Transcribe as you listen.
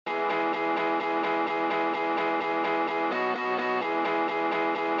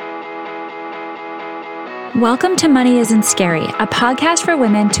Welcome to Money Isn't Scary, a podcast for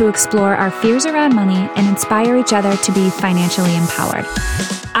women to explore our fears around money and inspire each other to be financially empowered.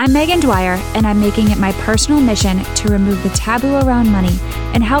 I'm Megan Dwyer, and I'm making it my personal mission to remove the taboo around money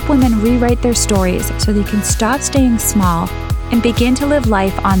and help women rewrite their stories so they can stop staying small and begin to live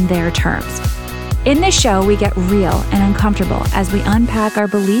life on their terms. In this show, we get real and uncomfortable as we unpack our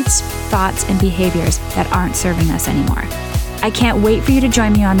beliefs, thoughts, and behaviors that aren't serving us anymore. I can't wait for you to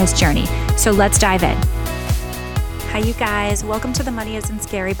join me on this journey, so let's dive in. Hi, you guys. Welcome to the Money Isn't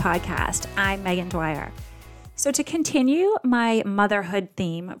Scary podcast. I'm Megan Dwyer. So to continue my motherhood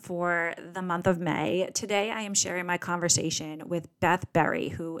theme for the month of May, today I am sharing my conversation with Beth Berry,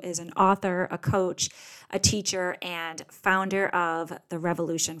 who is an author, a coach, a teacher, and founder of The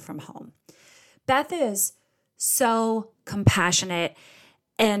Revolution from Home. Beth is so compassionate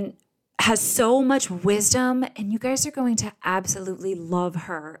and has so much wisdom, and you guys are going to absolutely love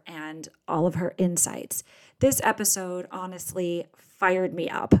her and all of her insights. This episode honestly fired me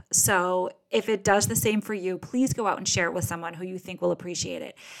up. So if it does the same for you, please go out and share it with someone who you think will appreciate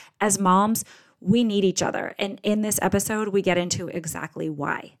it. As moms, we need each other. And in this episode, we get into exactly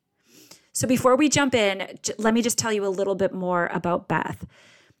why. So before we jump in, let me just tell you a little bit more about Beth.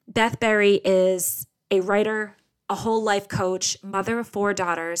 Beth Berry is a writer, a whole life coach, mother of 4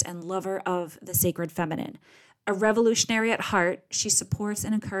 daughters, and lover of the sacred feminine. A revolutionary at heart, she supports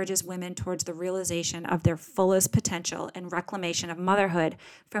and encourages women towards the realization of their fullest potential and reclamation of motherhood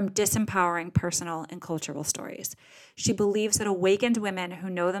from disempowering personal and cultural stories. She believes that awakened women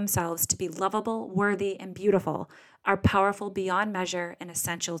who know themselves to be lovable, worthy, and beautiful are powerful beyond measure and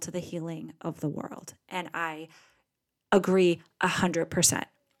essential to the healing of the world. And I agree 100%.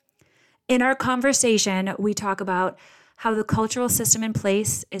 In our conversation, we talk about how the cultural system in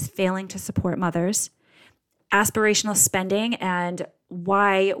place is failing to support mothers, aspirational spending and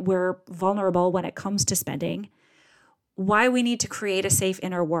why we're vulnerable when it comes to spending, why we need to create a safe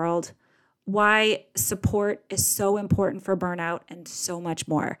inner world, why support is so important for burnout, and so much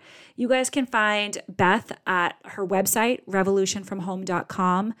more. You guys can find Beth at her website,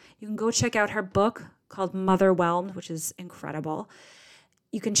 revolutionfromhome.com. You can go check out her book called Motherwhelmed, which is incredible.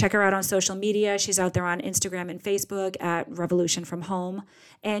 You can check her out on social media. She's out there on Instagram and Facebook at Revolution from Home.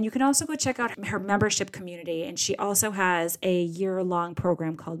 And you can also go check out her membership community. And she also has a year-long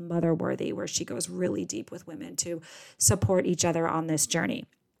program called Motherworthy, where she goes really deep with women to support each other on this journey.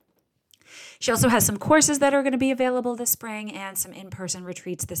 She also has some courses that are going to be available this spring and some in-person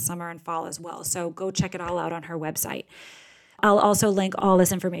retreats this summer and fall as well. So go check it all out on her website. I'll also link all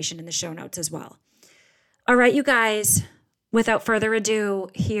this information in the show notes as well. All right, you guys. Without further ado,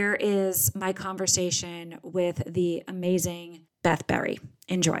 here is my conversation with the amazing Beth Berry.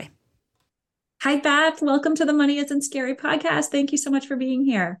 Enjoy. Hi, Beth. Welcome to the Money Isn't Scary podcast. Thank you so much for being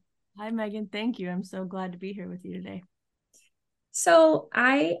here. Hi, Megan. Thank you. I'm so glad to be here with you today. So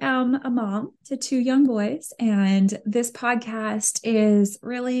I am a mom to 2 young boys, and this podcast is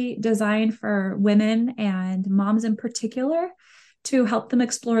really designed for women and moms in particular to help them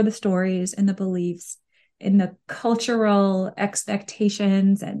explore the stories and the beliefs in the cultural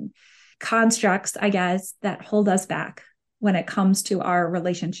expectations and constructs, I guess, that hold us back when it comes to our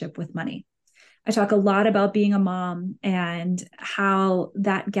relationship with money. I talk a lot about being a mom and how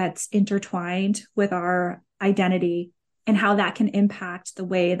that gets intertwined with our identity and how that can impact the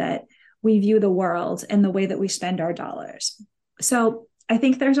way that we view the world and the way that we spend our dollars. So I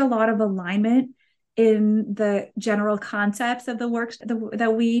think there's a lot of alignment in the general concepts of the work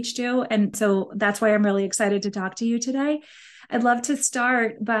that we each do. And so that's why I'm really excited to talk to you today. I'd love to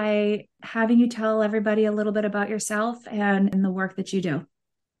start by having you tell everybody a little bit about yourself and the work that you do.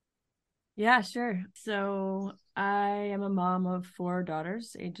 Yeah, sure. So I am a mom of 4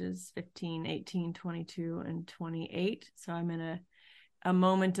 daughters, ages 15, 18, 22, and 28. So I'm in a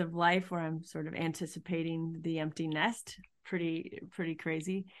moment of life where I'm sort of anticipating the empty nest. Pretty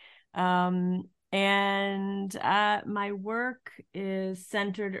crazy. And my work is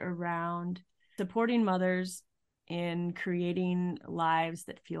centered around supporting mothers in creating lives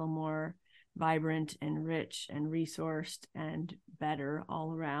that feel more vibrant and rich and resourced and better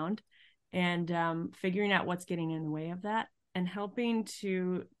all around, and figuring out what's getting in the way of that and helping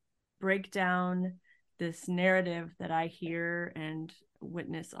to break down this narrative that I hear and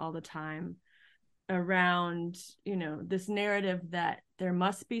witness all the time around, this narrative that there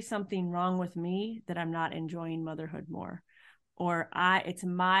must be something wrong with me, that I'm not enjoying motherhood more, or it's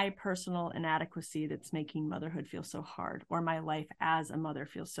my personal inadequacy that's making motherhood feel so hard, or my life as a mother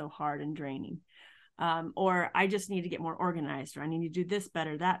feels so hard and draining, or I just need to get more organized, or I need to do this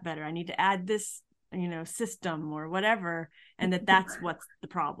better, that better, I need to add this, system or whatever, and that's what's the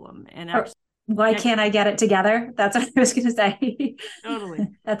problem. And Why can't I get it together? That's what I was going to say. Totally.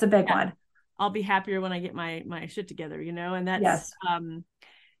 That's a big Yeah. one. I'll be happier when I get my shit together, and that's Yes.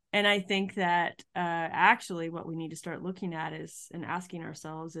 and I think that actually what we need to start looking at is and asking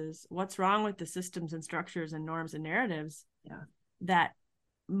ourselves is what's wrong with the systems and structures and norms and narratives that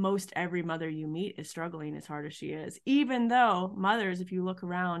most every mother you meet is struggling as hard as she is, even though mothers, if you look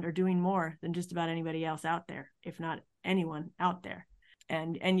around, are doing more than just about anybody else out there, if not anyone out there.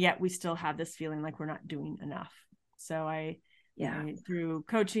 And yet we still have this feeling like we're not doing enough. So I through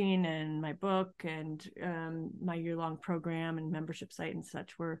coaching and my book and my year-long program and membership site and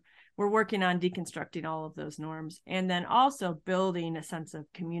such, we're working on deconstructing all of those norms, and then also building a sense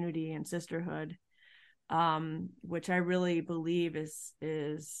of community and sisterhood, which I really believe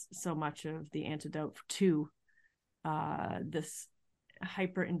is so much of the antidote to this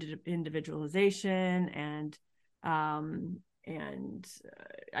hyper individualization and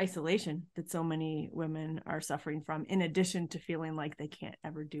isolation that so many women are suffering from, in addition to feeling like they can't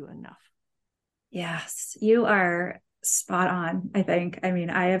ever do enough. Yes, you are spot on, I think. I mean,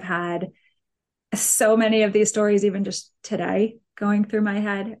 I have had so many of these stories, even just today, going through my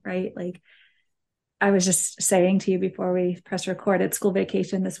head, right? Like, I was just saying to you before we press record, it's school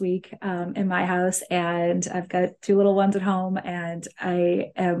vacation this week in my house, and I've got two little ones at home, and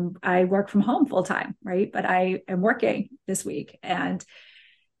I work from home full time, right? But I am working this week and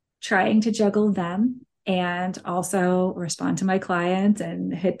trying to juggle them and also respond to my clients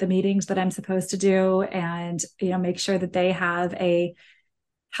and hit the meetings that I'm supposed to do, and make sure that they have a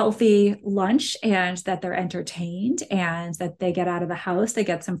healthy lunch and that they're entertained and that they get out of the house, they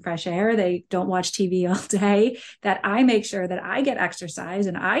get some fresh air, they don't watch TV all day, that I make sure that I get exercise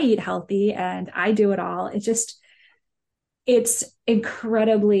and I eat healthy and I do it all. It's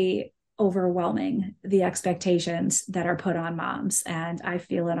incredibly overwhelming, the expectations that are put on moms, and I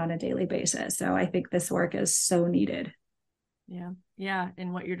feel it on a daily basis. So I think this work is so needed. Yeah.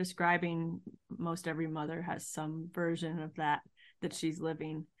 And what you're describing, most every mother has some version of that she's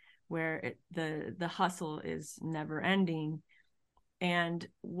living, where the hustle is never ending. And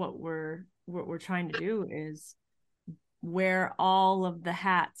what we're trying to do is wear all of the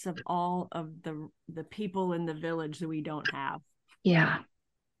hats of all of the people in the village that we don't have. Yeah.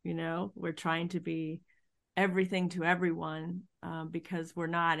 We're trying to be everything to everyone, because we're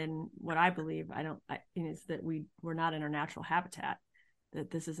not in what I believe is that we're not in our natural habitat, that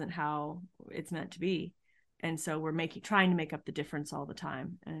this isn't how it's meant to be. And so we're trying to make up the difference all the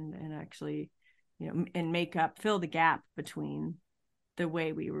time, and actually, and fill the gap between the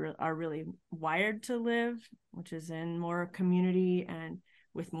way we are really wired to live, which is in more community and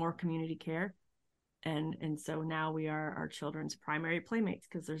with more community care. And so now we are our children's primary playmates,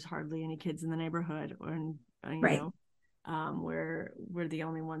 because there's hardly any kids in the neighborhood, and Right. we're the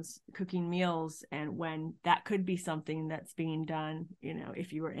only ones cooking meals. And when that could be something that's being done,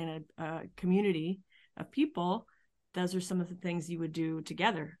 if you were in a community of people, those are some of the things you would do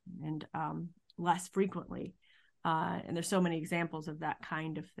together and less frequently. And there's so many examples of that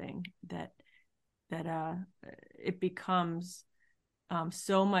kind of thing that it becomes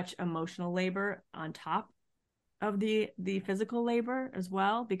so much emotional labor on top of the physical labor as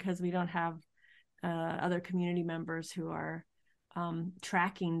well, because we don't have other community members who are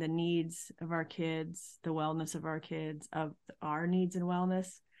tracking the needs of our kids, the wellness of our kids, of our needs and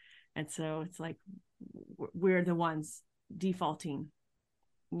wellness. And so it's like we're the ones defaulting,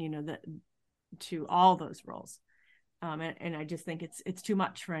 to all those roles. And I just think it's too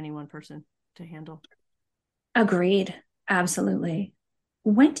much for any one person to handle. Agreed. Absolutely.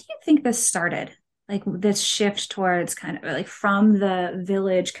 When do you think this started? Like, this shift towards kind of like from the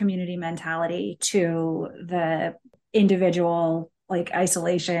village community mentality to the individual, like,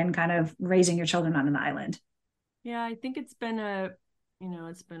 isolation, kind of raising your children on an island? Yeah, I think it's been a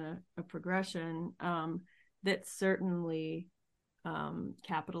progression, that certainly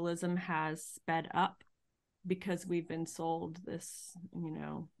capitalism has sped up, because we've been sold this,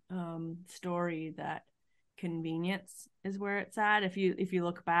 story that convenience is where it's at. If you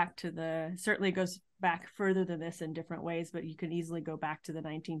look back to certainly it goes back further than this in different ways, but you can easily go back to the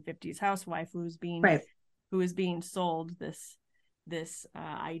 1950s housewife who was being sold this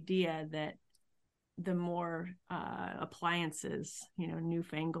idea that the more appliances,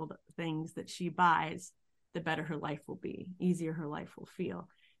 newfangled things that she buys, the better her life will be, easier her life will feel.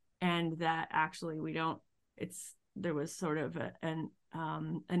 And that actually there was sort of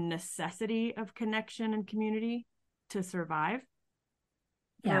a necessity of connection and community to survive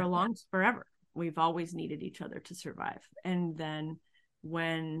forever. We've always needed each other to survive. And then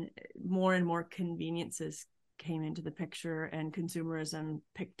when more and more conveniences came into the picture and consumerism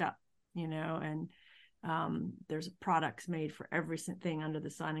picked up and there's products made for everything under the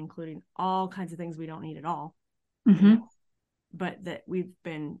sun, including all kinds of things we don't need at all, but that we've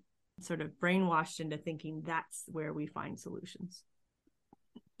been sort of brainwashed into thinking that's where we find solutions.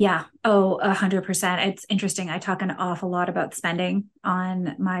 Yeah. Oh, 100%. It's interesting. I talk an awful lot about spending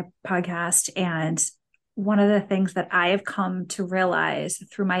on my podcast. And one of the things that I have come to realize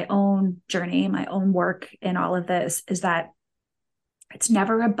through my own journey, my own work in all of this, is that it's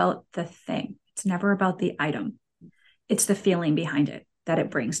never about the thing. It's never about the item. It's the feeling behind it that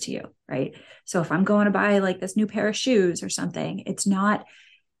it brings to you, right? So if I'm going to buy like this new pair of shoes or something, it's not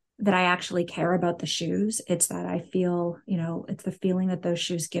that I actually care about the shoes. It's that I feel, it's the feeling that those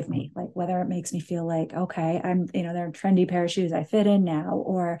shoes give me, like whether it makes me feel like, okay, they're a trendy pair of shoes I fit in now,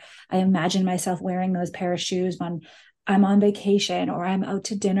 or I imagine myself wearing those pair of shoes when I'm on vacation or I'm out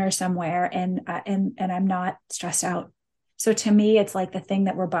to dinner somewhere and I'm not stressed out. So to me, it's like the thing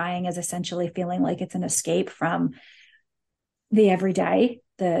that we're buying is essentially feeling like it's an escape from the everyday,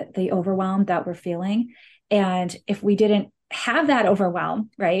 the overwhelm that we're feeling. And if we didn't have that overwhelm,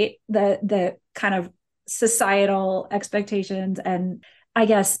 right, the kind of societal expectations and I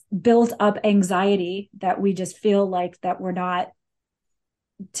guess built up anxiety that we just feel like that we're not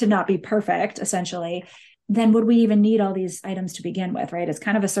be perfect, essentially, then would we even need all these items to begin with, right? It's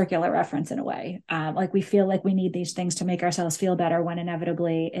kind of a circular reference in a way. Like we feel like we need these things to make ourselves feel better when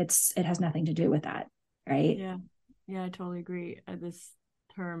inevitably it has nothing to do with that, right? Yeah, I totally agree. This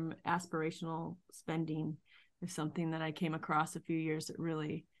term aspirational spending is something that I came across a few years that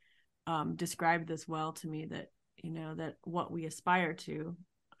really described this well to me, that, that what we aspire to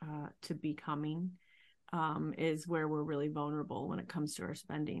becoming is where we're really vulnerable when it comes to our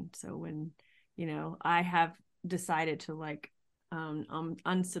spending. So when, I have decided to like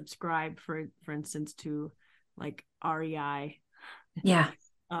unsubscribe, for instance, to like REI. Yeah.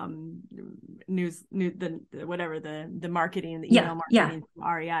 The marketing, the email marketing from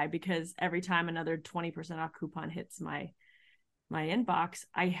REI, because every time another 20% off coupon hits my inbox,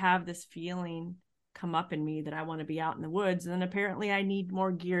 I have this feeling come up in me that I want to be out in the woods. And then apparently I need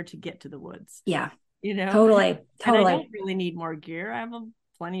more gear to get to the woods. Yeah. Totally. And I don't really need more gear. I have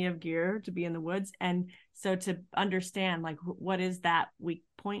plenty of gear to be in the woods. And so to understand like what is that weak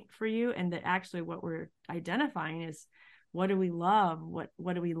point for you, and that actually what we're identifying is, what do we love? What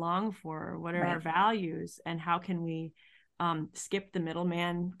do we long for? What are our values? And how can we skip the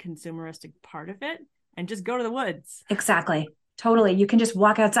middleman consumeristic part of it and just go to the woods? Exactly. Totally. You can just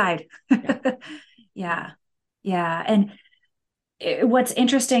walk outside. Yeah. And what's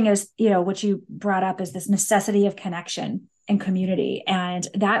interesting is, what you brought up is this necessity of connection and community. And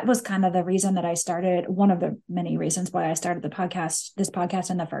that was kind of the reason that I started, one of the many reasons why I started this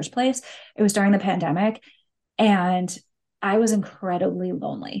podcast in the first place. It was during the pandemic, and I was incredibly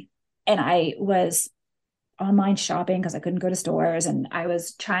lonely, and I was online shopping because I couldn't go to stores. And I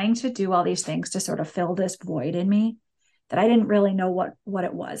was trying to do all these things to sort of fill this void in me that I didn't really know what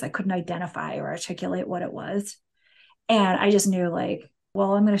it was. I couldn't identify or articulate what it was. And I just knew like,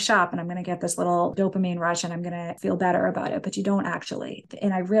 well, I'm going to shop and I'm going to get this little dopamine rush and I'm going to feel better about it. But you don't actually.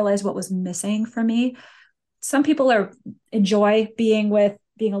 And I realized what was missing for me. Some people enjoy being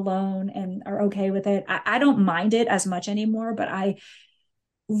alone and are okay with it. I don't mind it as much anymore, but I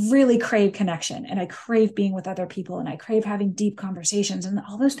really crave connection and I crave being with other people and I crave having deep conversations, and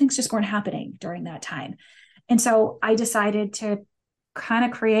all those things just weren't happening during that time. And so I decided to kind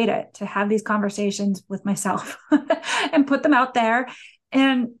of create it, to have these conversations with myself and put them out there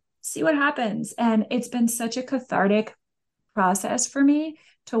and see what happens. And it's been such a cathartic process for me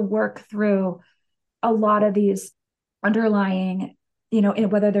to work through a lot of these underlying,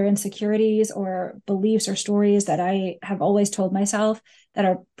 whether they're insecurities or beliefs or stories that I have always told myself that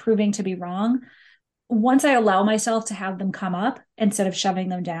are proving to be wrong. Once I allow myself to have them come up instead of shoving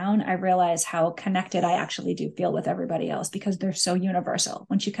them down, I realize how connected I actually do feel with everybody else, because they're so universal.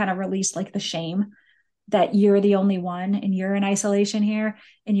 Once you kind of release like the shame that you're the only one and you're in isolation here,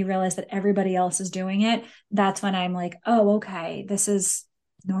 and you realize that everybody else is doing it, that's when I'm like, oh, okay, this is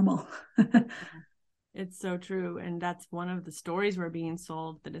normal. It's so true. And that's one of the stories we're being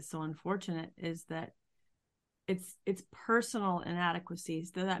sold that is so unfortunate, is that it's personal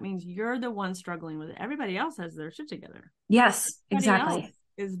inadequacies. So that means you're the one struggling with it. Everybody else has their shit together. Yes, Everybody exactly. else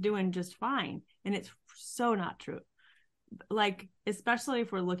is doing just fine. And it's so not true. Like, especially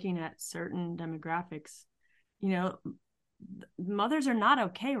if we're looking at certain demographics, mothers are not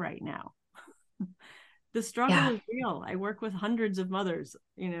okay right now. The struggle is real. I work with hundreds of mothers,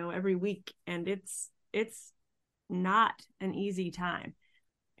 every week, and it's not an easy time.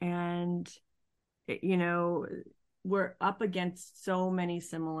 And we're up against so many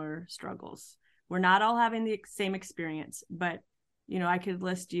similar struggles. We're not all having the same experience, but, you know, I could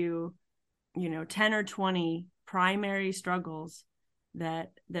list you, you know, 10 or 20 primary struggles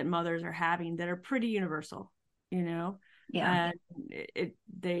that mothers are having that are pretty universal, you know. Yeah. And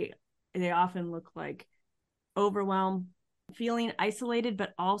they often look like overwhelm, feeling isolated,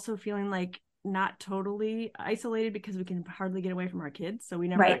 but also feeling like not totally isolated because we can hardly get away from our kids, so we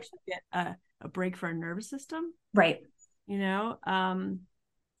never Right. actually get a break for our nervous system, Right. you know.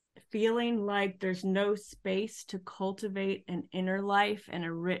 Feeling like there's no space to cultivate an inner life and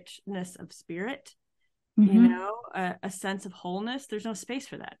a richness of spirit, you know, a sense of wholeness. There's no space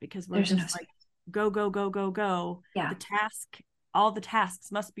for that because we're There's no just like go, go, go, go, go. Yeah. All the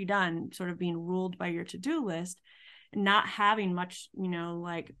tasks must be done, sort of being ruled by your to-do list, and not having much, you know,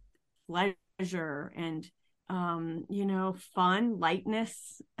 like pleasure and, you know, fun,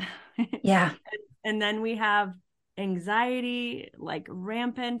 lightness. Yeah. And then we have anxiety like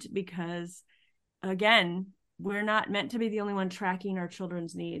rampant because, again, we're not meant to be the only one tracking our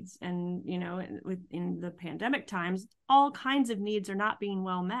children's needs. And, you know, in the pandemic times, all kinds of needs are not being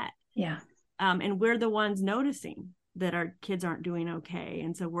well met. Yeah. And we're the ones noticing that our kids aren't doing okay.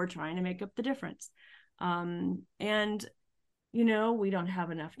 And so we're trying to make up the difference. And, you know, we don't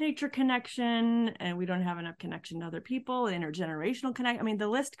have enough nature connection, and we don't have enough connection to other people, intergenerational connect. I mean, the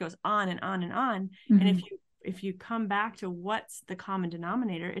list goes on and on and on. Mm-hmm. And if you come back to what's the common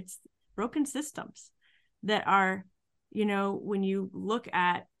denominator, it's broken systems that are, you know, when you look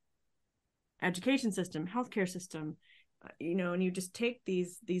at education system, healthcare system, you know, and you just take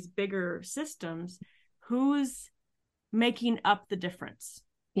these bigger systems, who's making up the difference?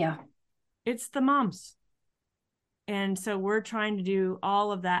 Yeah. It's the moms. And so we're trying to do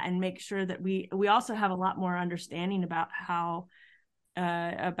all of that and make sure that we also have a lot more understanding about how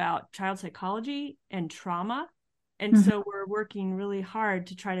about child psychology and trauma. And so we're working really hard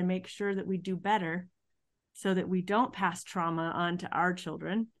to try to make sure that we do better so that we don't pass trauma on to our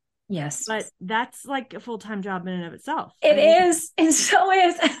children. Yes. But that's like a full-time job in and of itself. It is. It so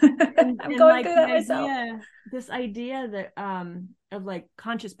is. I'm going like through that myself. This idea that of like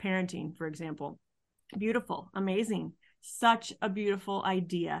conscious parenting, for example, beautiful, amazing, such a beautiful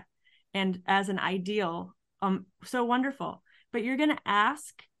idea. And as an ideal, so wonderful. But you're going to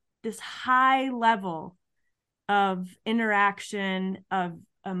ask this high level of interaction, of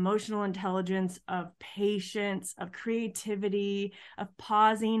emotional intelligence, of patience, of creativity, of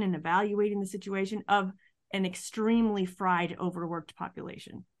pausing and evaluating the situation, of an extremely fried, overworked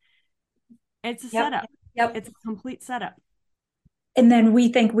population. It's a setup. Yep. It's a complete setup. And then we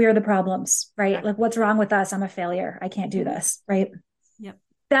think we're the problems, right? Exactly. Like, what's wrong with us? I'm a failure. I can't do this, right? Yep.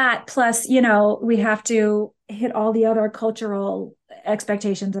 That plus, you know, we have to hit all the other cultural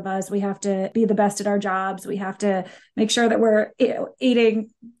expectations of us. We have to be the best at our jobs. We have to make sure that we're, you know, eating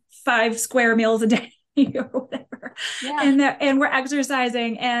 5 square meals a day or whatever. Yeah. And we're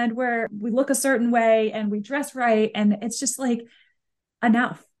exercising, and we look a certain way, and we dress right. And it's just like,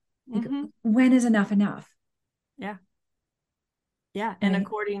 enough. Like, when is enough enough? Yeah. Yeah. And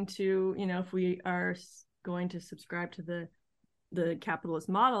according to, you know, if we are going to subscribe to the capitalist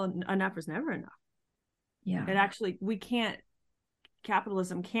model, enough is never enough. Yeah. It actually,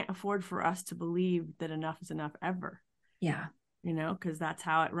 capitalism can't afford for us to believe that enough is enough ever. Yeah. You know, because that's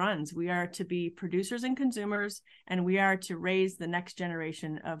how it runs. We are to be producers and consumers, and we are to raise the next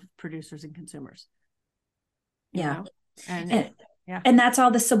generation of producers and consumers. You know? And that's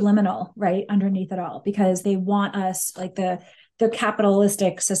all the subliminal, right, underneath it all, because they want us, like the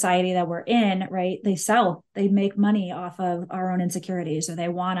capitalistic society that we're in, right? They make money off of our own insecurities, or they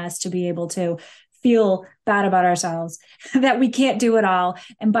want us to be able to feel bad about ourselves, that we can't do it all,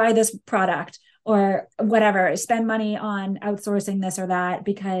 and buy this product or whatever, spend money on outsourcing this or that,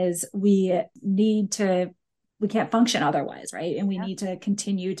 because we can't function otherwise, right? And we need to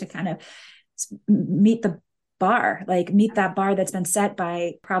continue to kind of meet that bar that's been set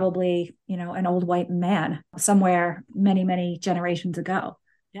by probably, you know, an old white man somewhere many, many generations ago.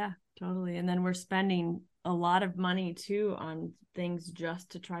 Yeah, totally. And then we're spending a lot of money too on things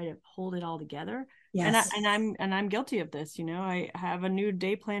just to try to hold it all together. Yes. And I'm guilty of this. You know, I have a new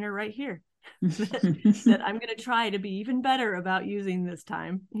day planner right here that I'm going to try to be even better about using this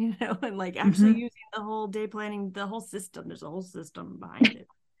time, you know, and like actually using the whole day planning, the whole system. There's a whole system behind it,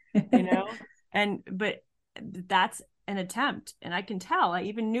 you know, but that's an attempt. And I can tell, I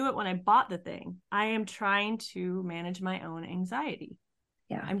even knew it when I bought the thing. I am trying to manage my own anxiety.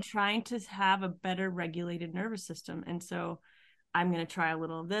 Yeah. I'm trying to have a better regulated nervous system. And so I'm going to try a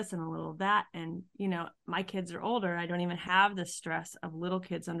little of this and a little of that. And, my kids are older. I don't even have the stress of little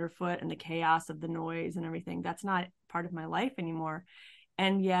kids underfoot and the chaos of the noise and everything. That's not part of my life anymore.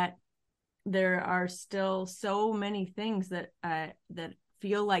 And yet there are still so many things that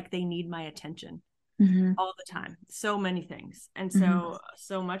feel like they need my attention all the time. So many things. And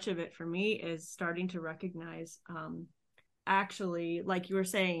so much of it for me is starting to recognize, actually, like you were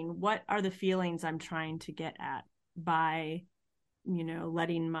saying, what are the feelings I'm trying to get at by,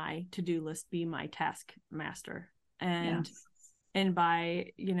 letting my to-do list be my task master, and by,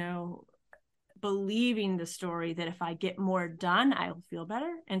 believing the story that if I get more done, I'll feel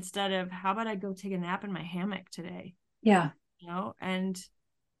better, instead of how about I go take a nap in my hammock today? Yeah. And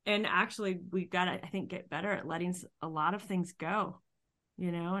actually we've got to, I think, get better at letting a lot of things go,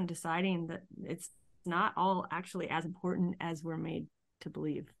 and deciding that it's not all actually as important as we're made to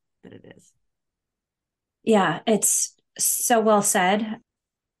believe that it is. Yeah, it's so well said.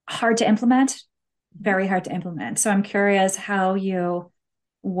 Hard to implement, very hard to implement. So I'm curious how you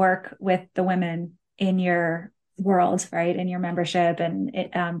work with the women in your world, right? In your membership and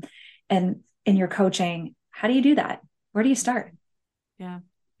in your coaching. How do you do that? Where do you start? Yeah.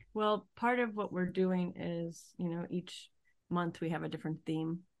 Well, part of what we're doing is, each month we have a different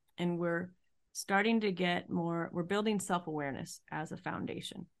theme, and we're starting to get more, we're building self-awareness as a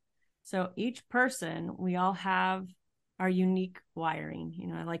foundation. So each person, we all have our unique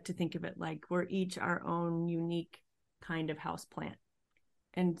wiring. I like to think of it like we're each our own unique kind of house plant.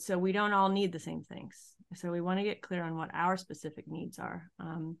 And so we don't all need the same things. So we want to get clear on what our specific needs are,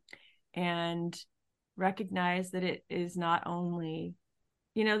 and recognize that it is not only,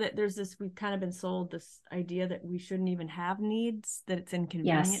 that there's this, we've kind of been sold this idea that we shouldn't even have needs, that it's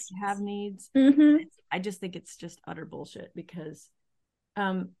inconvenient to have needs. I just think it's just utter bullshit, because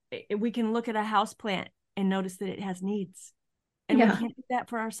we can look at a house plant and notice that it has needs, and we can't do that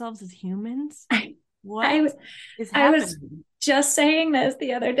for ourselves as humans. What is happening? I was just saying this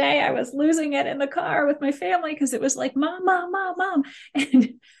the other day. I was losing it in the car with my family because it was like, mom, mom, mom, mom.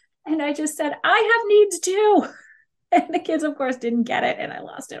 And I just said, I have needs too. And the kids, of course, didn't get it. And I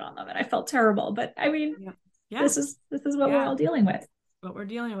lost it on them. And I felt terrible. But I mean, this is what we're all dealing with. What we're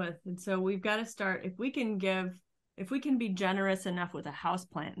dealing with. And so we've got to start, if we can be generous enough with a house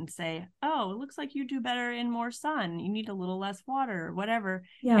plant and say, oh, it looks like you do better in more sun, you need a little less water, or whatever.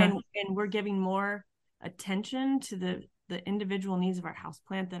 And we're giving more attention to the individual needs of our house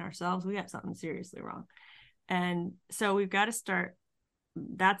plant than ourselves, we got something seriously wrong. And so we've got to start.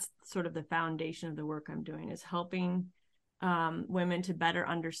 That's sort of the foundation of the work I'm doing, is helping women to better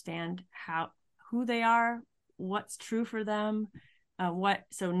understand who they are, what's true for them,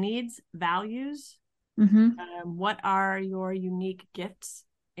 so needs, values, what are your unique gifts,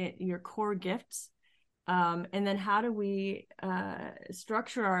 your core gifts, and then how do we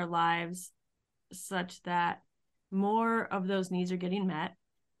structure our lives such that more of those needs are getting met,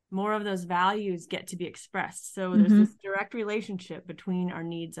 more of those values get to be expressed. So there's this direct relationship between our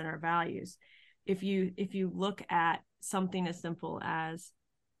needs and our values. If you look at something as simple as,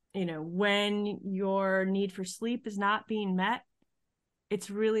 when your need for sleep is not being met, it's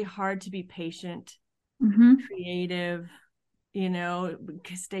really hard to be patient, creative,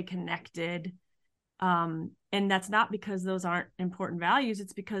 stay connected. And that's not because those aren't important values.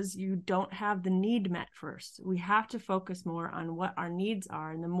 It's because you don't have the need met first. We have to focus more on what our needs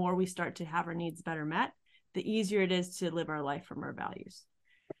are. And the more we start to have our needs better met, the easier it is to live our life from our values.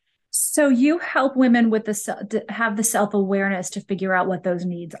 So you help women with to have the self-awareness to figure out what those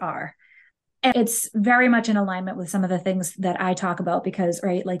needs are. And it's very much in alignment with some of the things that I talk about, because,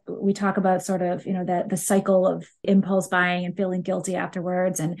 right, like we talk about sort of, the cycle of impulse buying and feeling guilty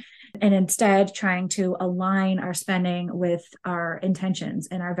afterwards, and instead trying to align our spending with our intentions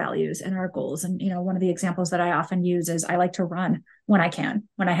and our values and our goals. And, one of the examples that I often use is I like to run when I can,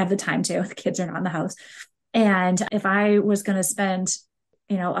 when I have the time to, the kids are not in the house. And if I was going to spend,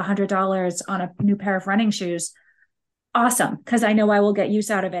 $100 on a new pair of running shoes, awesome, because I know I will get use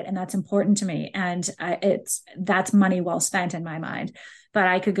out of it, and that's important to me, and that's money well spent in my mind. But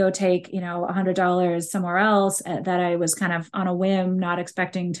I could go take $100 somewhere else that I was kind of on a whim, not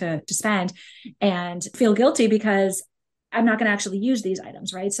expecting to spend, and feel guilty because I'm not going to actually use these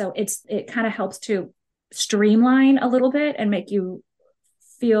items, right? So it kind of helps to streamline a little bit and make you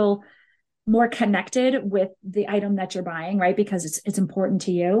feel more connected with the item that you're buying, right? Because it's important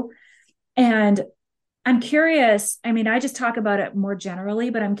to you. And I'm curious, I just talk about it more generally,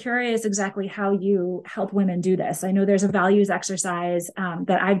 but I'm curious exactly how you help women do this. I know there's a values exercise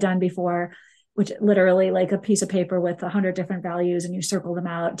that I've done before, which literally like a piece of paper with 100 different values and you circle them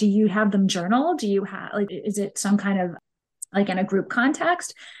out. Do you have them journal? Do you have, is it some kind of like in a group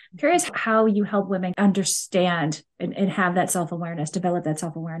context. I'm curious how you help women understand and have that self-awareness, develop that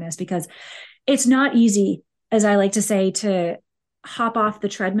self-awareness, because it's not easy, as I like to say, to hop off the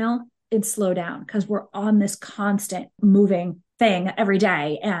treadmill and slow down, because we're on this constant moving thing every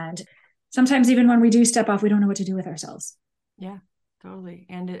day. And sometimes even when we do step off, we don't know what to do with ourselves. Yeah, totally.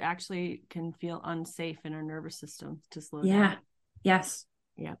 And it actually can feel unsafe in our nervous system to slow Yeah. down. Yes.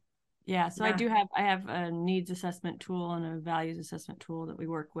 Yeah. Yeah. So Yeah. I have a needs assessment tool and a values assessment tool that we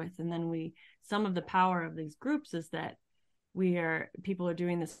work with. And then some of the power of these groups is that people are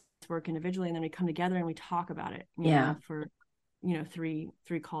doing this work individually, and then we come together and we talk about it, Yeah. for, three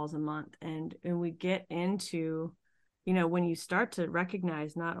calls a month. And we get into, when you start to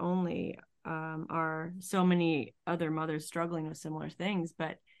recognize not only are so many other mothers struggling with similar things,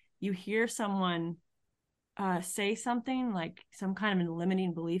 but you hear someone say something, like some kind of a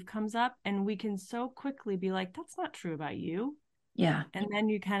limiting belief comes up, and we can so quickly be like, that's not true about you. Yeah. And then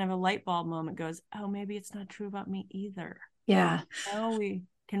you kind of a light bulb moment goes, oh, maybe it's not true about me either. Yeah. We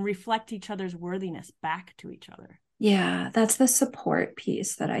can reflect each other's worthiness back to each other. Yeah, that's the support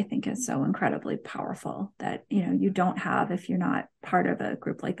piece that I think is so incredibly powerful, that, you don't have if you're not part of a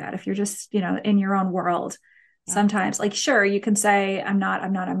group like that. If you're just, in your own world, sometimes, like, sure, you can say, I'm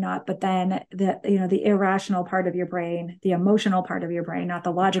not, but then the irrational part of your brain, the emotional part of your brain, not the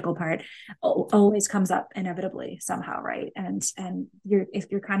logical part, always comes up inevitably somehow, right? And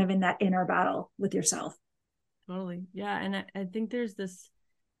if you're kind of in that inner battle with yourself. Totally. Yeah. And I think there's this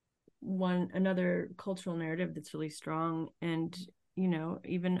another cultural narrative that's really strong, and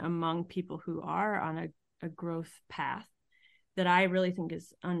even among people who are on a growth path, that I really think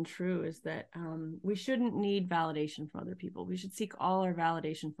is untrue, is that we shouldn't need validation from other people. We should seek all our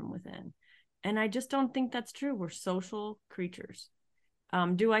validation from within. And I just don't think that's true. We're social creatures.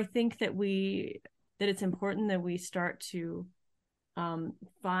 Do I think that it's important that we start to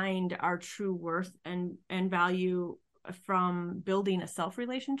find our true worth and value from building a self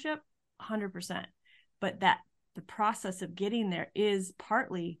relationship? 100%. But that the process of getting there is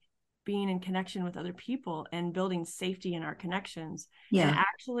partly being in connection with other people and building safety in our connections, and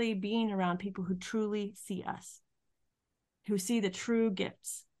actually being around people who truly see us, who see the true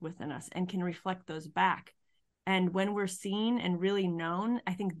gifts within us and can reflect those back. And when we're seen and really known,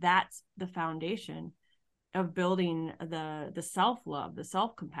 I think that's the foundation of building the self-love, the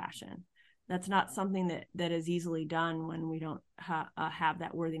self-compassion. That's not something that is easily done when we don't have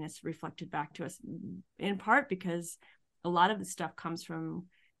that worthiness reflected back to us, in part because a lot of the stuff comes from,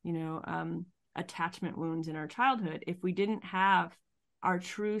 attachment wounds in our childhood. If we didn't have our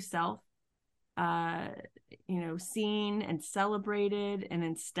true self, seen and celebrated, and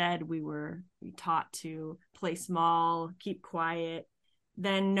instead we were taught to play small, keep quiet,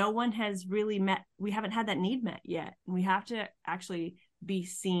 then no one has really we haven't had that need met yet. We have to actually be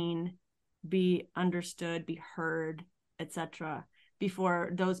seen, be understood, be heard, etc., before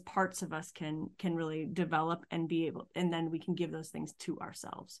those parts of us can really develop and be able, and then we can give those things to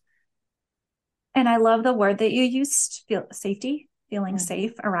ourselves. And I love the word that you used, feeling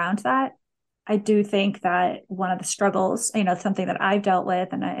safe around that. I do think that one of the struggles, something that I've dealt with,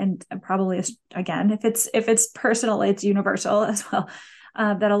 and probably, again, if it's personal, it's universal as well,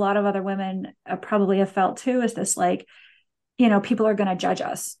 that a lot of other women probably have felt too, is this, like, people are going to judge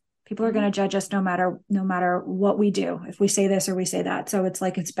us. People are going to judge us no matter what we do, if we say this or we say that. So it's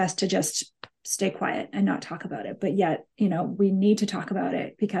like, it's best to just stay quiet and not talk about it. But yet, we need to talk about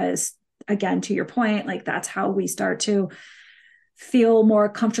it, because, again, to your point, like, that's how we start to feel more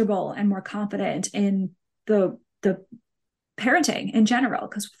comfortable and more confident in the parenting in general,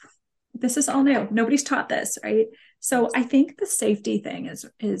 because this is all new. Nobody's taught this, right? So I think the safety thing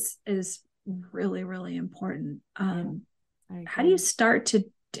is really, really important. How do you start to,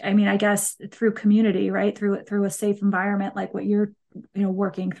 I guess through community, right? Through a safe environment, like what you're,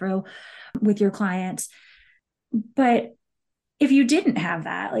 working through with your clients. But if you didn't have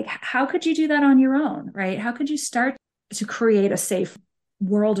that, like, how could you do that on your own, right? How could you start to create a safe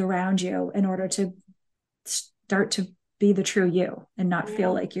world around you in order to start to be the true you and not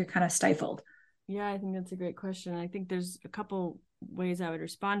feel like you're kind of stifled? Yeah, I think that's a great question. I think there's a couple ways I would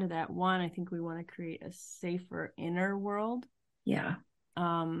respond to that. One, I think we want to create a safer inner world. Yeah.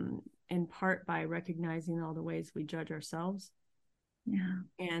 In part by recognizing all the ways we judge ourselves. Yeah.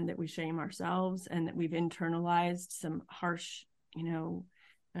 And that we shame ourselves, and that we've internalized some harsh,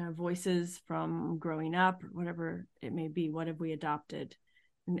 voices from growing up, or whatever it may be. What have we adopted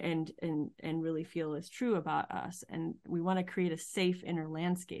and really feel is true about us? And we want to create a safe inner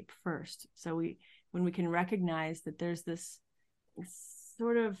landscape first. So when we can recognize that there's this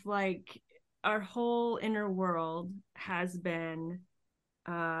sort of like our whole inner world has been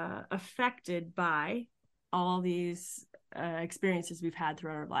affected by all these experiences we've had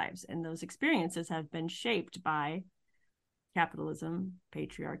throughout our lives. And those experiences have been shaped by capitalism,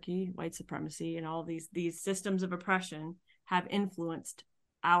 patriarchy, white supremacy, and all these systems of oppression have influenced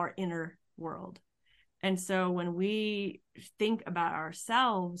our inner world. And so when we think about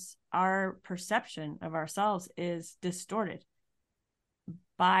ourselves, our perception of ourselves is distorted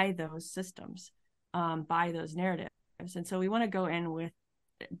by those systems, by those narratives. And so we want to go in with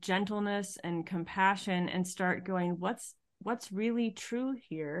gentleness and compassion and start going, what's really true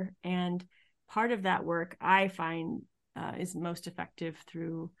here? And part of that work I find is most effective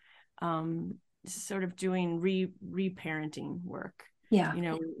through sort of doing reparenting work. Yeah.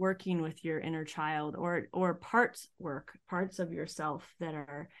 Working with your inner child or parts of yourself that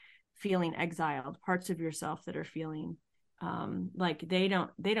are feeling exiled, parts of yourself that are feeling like they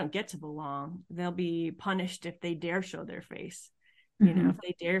don't get to belong. They'll be punished if they dare show their face, if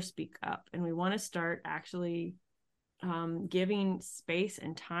they dare speak up. And we want to start actually giving space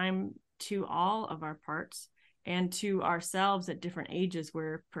and time to all of our parts and to ourselves at different ages,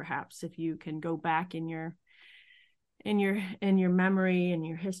 where perhaps if you can go back in your memory and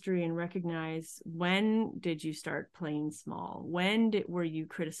your history and recognize, when did you start playing small? When were you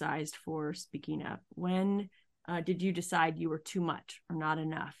criticized for speaking up? When did you decide you were too much or not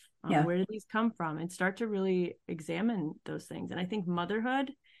enough? Where did these come from? And start to really examine those things. And I think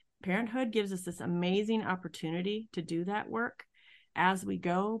parenthood gives us this amazing opportunity to do that work as we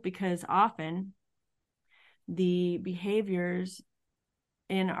go, because often the behaviors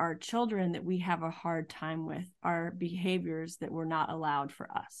in our children that we have a hard time with are behaviors that were not allowed for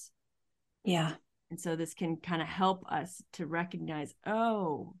us. Yeah. And so this can kind of help us to recognize,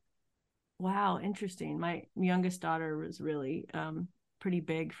 oh, wow, interesting. My youngest daughter was really pretty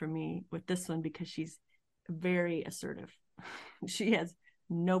big for me with this one, because she's very assertive. She has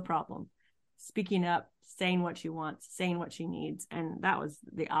no problem speaking up, saying what she wants, saying what she needs. And that was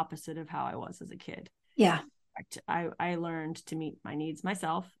the opposite of how I was as a kid. Yeah. I learned to meet my needs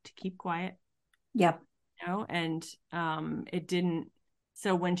myself, to keep quiet. Yep. And it didn't.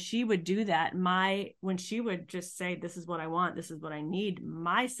 So when she would do that, when she would just say, this is what I want, this is what I need,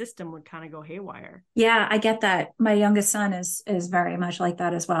 my system would kind of go haywire. Yeah, I get that. My youngest son is very much like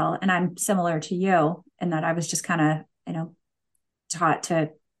that as well. And I'm similar to you in that I was just kind of, taught to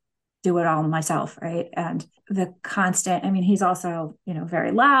do it all myself. Right. And the constant, he's also,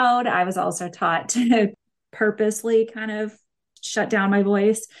 very loud. I was also taught to purposely kind of shut down my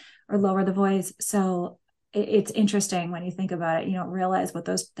voice or lower the voice. So it's interesting when you think about it. You don't realize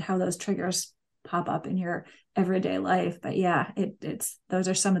how those triggers pop up in your everyday life. But yeah, it's those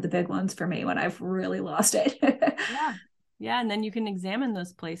are some of the big ones for me when I've really lost it. Yeah. And then you can examine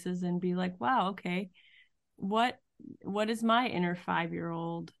those places and be like, wow, okay, what is my inner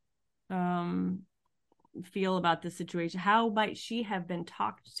 5-year-old feel about this situation? How might she have been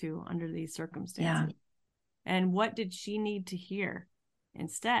talked to under these circumstances? Yeah. And what did she need to hear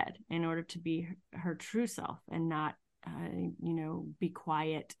instead in order to be her true self and not, be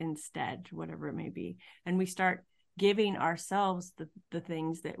quiet instead, whatever it may be. And we start giving ourselves the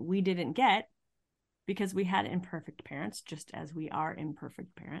things that we didn't get because we had imperfect parents, just as we are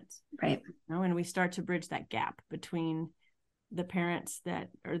imperfect parents. Right. And we start to bridge that gap between the parents that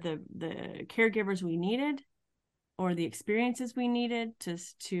or the caregivers we needed, or the experiences we needed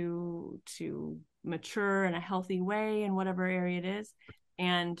to mature in a healthy way in whatever area it is,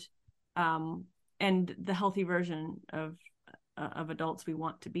 and the healthy version of adults we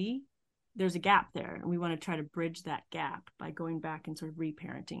want to be. There's a gap there, and we want to try to bridge that gap by going back and sort of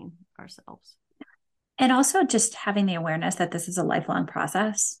reparenting ourselves. And also just having the awareness that this is a lifelong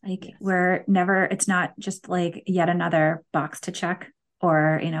process. Like yes. It's not just like yet another box to check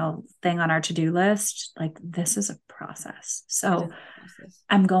or, thing on our to-do list. Like this is a process. So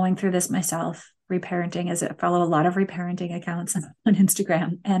I'm going through this myself. Reparenting, I follow a lot of reparenting accounts on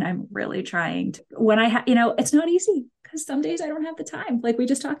Instagram, and I'm really trying to, when it's not easy because some days I don't have the time. Like we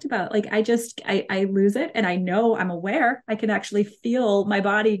just talked about, like I lose it, and I know I'm aware. I can actually feel my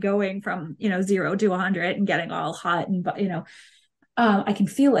body going from, 0 to 100 and getting all hot and, I can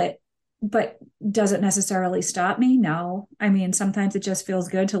feel it, but does it necessarily stop me? No. Sometimes it just feels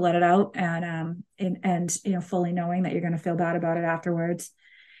good to let it out and fully knowing that you're going to feel bad about it afterwards.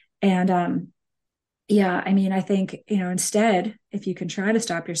 And, yeah, I think, instead, if you can try to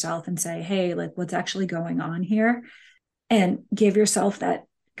stop yourself and say, hey, like what's actually going on here, and give yourself that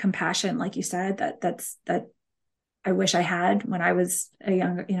compassion, like you said, that I wish I had when I was a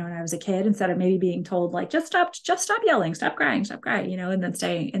young, when I was a kid, instead of maybe being told like, just stop yelling, stop crying, and then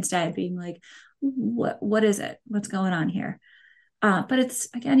staying instead being like, what is it? What's going on here? But it's,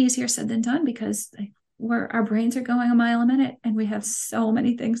 again, easier said than done, because like, our brains are going a mile a minute and we have so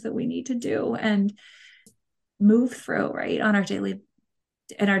many things that we need to do and move through, right, on our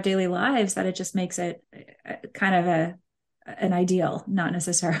daily lives, that it just makes it kind of an ideal, not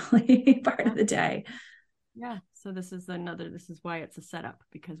necessarily part of the day. Yeah. So this is why it's a setup,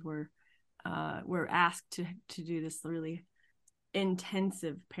 because we're asked to do this really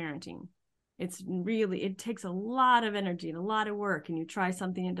intensive parenting. It takes a lot of energy and a lot of work, and you try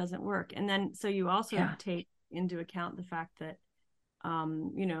something, it doesn't work. And then, so you also take into account the fact that,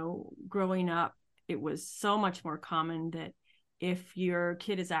 growing up, it was so much more common that if your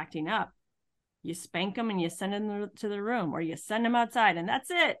kid is acting up, you spank them and you send them to the room, or you send them outside, and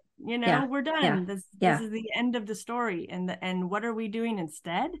that's it. We're done. This is the end of the story. And what are we doing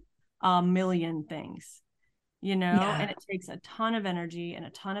instead? A million things, and it takes a ton of energy and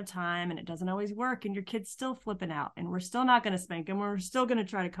a ton of time, and it doesn't always work. And your kid's still flipping out, and we're still not going to spank them. We're still going to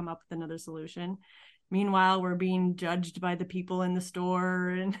try to come up with another solution. Meanwhile, we're being judged by the people in the store,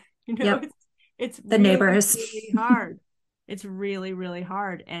 and it's the really, neighbors. really hard. It's really, really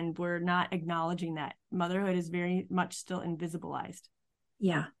hard. And we're not acknowledging that motherhood is very much still invisibilized.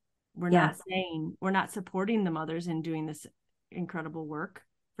 Yeah. We're not supporting the mothers in doing this incredible work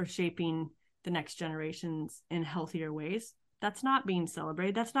for shaping the next generations in healthier ways. That's not being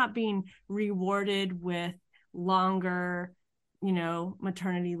celebrated. That's not being rewarded with longer,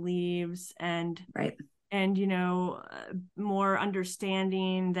 maternity leaves and right. And, more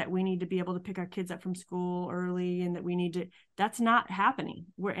understanding that we need to be able to pick our kids up from school early, and that that's not happening.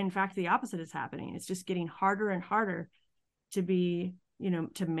 Where in fact, the opposite is happening. It's just getting harder and harder to be,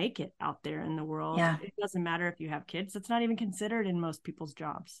 to make it out there in the world. Yeah. It doesn't matter if you have kids. That's not even considered in most people's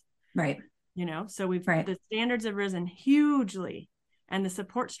jobs. Right. So the standards have risen hugely, and the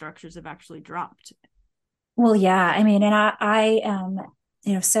support structures have actually dropped. Well, yeah. I mean, and I am,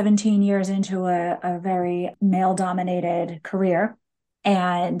 17 years into a very male dominated career.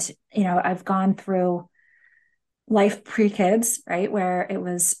 And, I've gone through life pre-kids, right, where it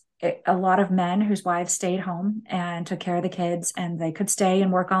was a lot of men whose wives stayed home and took care of the kids, and they could stay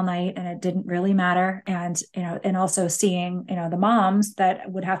and work all night, and it didn't really matter. And, and also seeing, the moms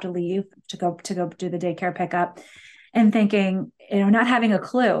that would have to leave to go do the daycare pickup, and thinking, not having a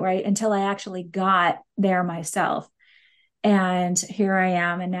clue, right, until I actually got there myself. And here I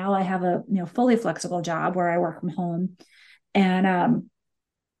am. And now I have a, fully flexible job where I work from home. And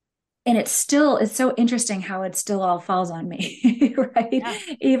it's so interesting how it still all falls on me, right? Yeah.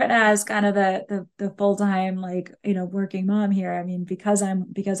 Even as kind of the full-time, like, working mom here. I mean, because I'm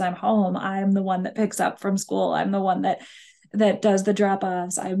home, I'm the one that picks up from school. I'm the one that does the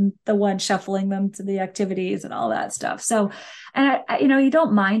drop-offs. I'm the one shuffling them to the activities and all that stuff. So, and you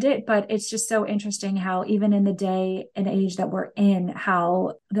don't mind it, but it's just so interesting how even in the day and age that we're in,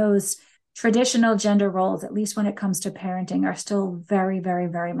 how those traditional gender roles, at least when it comes to parenting, are still very, very,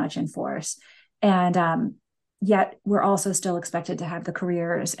 very much in force. And yet we're also still expected to have the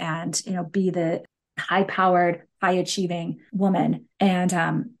careers and, be the high-powered, high-achieving woman.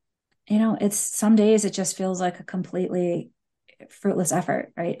 And, it's some days it just feels like a completely fruitless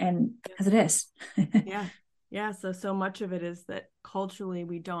effort, right? And because it is. Yeah. So much of it is that culturally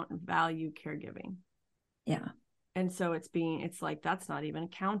we don't value caregiving. Yeah. And so it's like, that's not even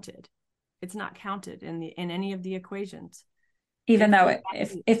counted. It's not counted in any of the equations. Even though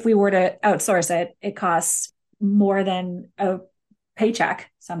if we were to outsource it, it costs more than a paycheck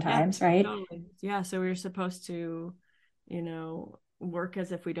sometimes, right? Totally. Yeah. So we're supposed to, work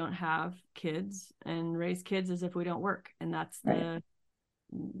as if we don't have kids, and raise kids as if we don't work. And that's and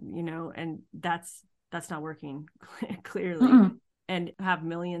that's not working clearly. Mm-mm. And have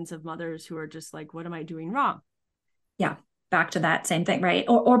millions of mothers who are just like, what am I doing wrong? Yeah. Back to that same thing, right?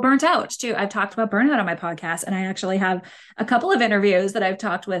 Or burnt out too. I've talked about burnout on my podcast, and I actually have a couple of interviews that I've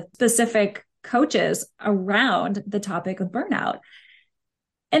talked with specific coaches around the topic of burnout.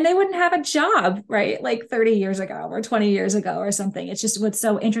 And they wouldn't have a job, right? Like 30 years ago or 20 years ago or something. It's just, what's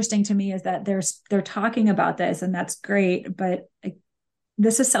so interesting to me is that they're talking about this, and that's great, but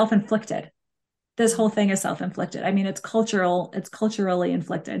this is self-inflicted. This whole thing is self-inflicted. I mean, it's culturally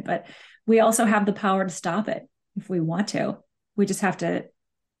inflicted, but we also have the power to stop it if we want to. We just have to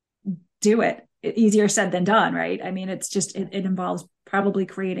do it. Easier said than done, right? I mean, it's just, it involves probably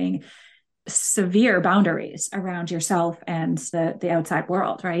creating severe boundaries around yourself and the outside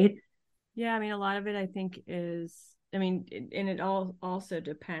world, right? Yeah. I mean, a lot of it, I think, and it all also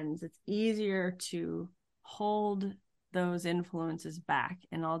depends. It's easier to hold those influences back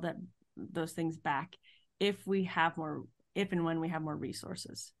and all that, those things back, if and when we have more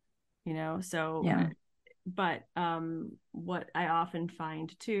resources, so Yeah. But what I often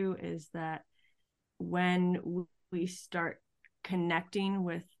find too is that when we start connecting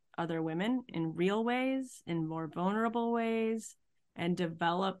with other women in real ways, in more vulnerable ways, and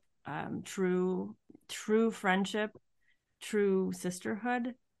develop true friendship, true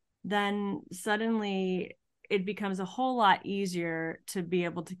sisterhood, then suddenly it becomes a whole lot easier to be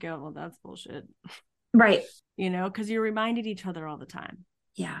able to go, well, that's bullshit. Right. Because you're reminded each other all the time.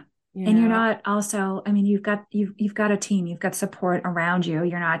 Yeah. And you're not also, I mean, you've got a team, you've got support around you.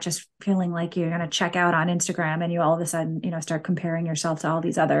 You're not just feeling like you're going to check out on Instagram and you all of a sudden, start comparing yourself to all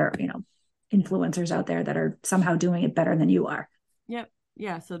these other, influencers out there that are somehow doing it better than you are. Yep.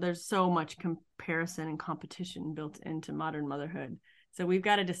 Yeah. So there's so much comparison and competition built into modern motherhood. So we've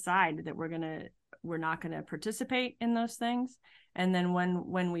got to decide that we're not going to participate in those things. And then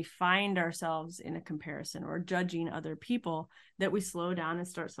when we find ourselves in a comparison or judging other people, that we slow down and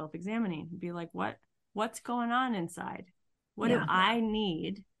start self-examining, be like, what's going on inside? What do I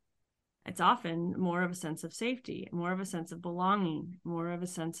need? It's often more of a sense of safety, more of a sense of belonging, more of a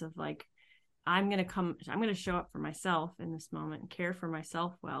sense of like, I'm going to show up for myself in this moment and care for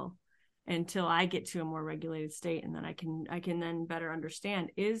myself well until I get to a more regulated state. And then I can then better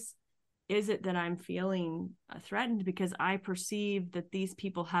understand, is it that I'm feeling threatened because I perceive that these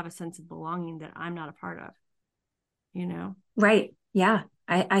people have a sense of belonging that I'm not a part of, Right. Yeah.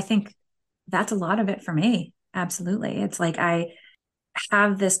 I think that's a lot of it for me. Absolutely. It's like, I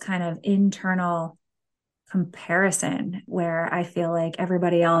have this kind of internal comparison where I feel like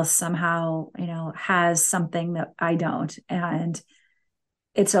everybody else somehow, has something that I don't. And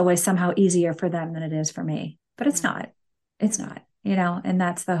it's always somehow easier for them than it is for me, but it's not, and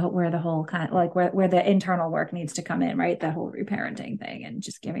that's where the whole kind of like where the internal work needs to come in, right? The whole reparenting thing and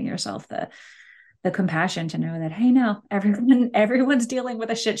just giving yourself the compassion to know that, hey, no, everyone's dealing with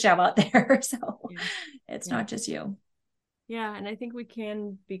a shit show out there. So it's not just you. Yeah. And I think we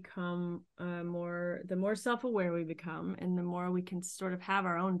can become the more self-aware we become, and the more we can sort of have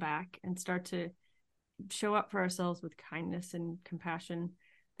our own back and start to show up for ourselves with kindness and compassion.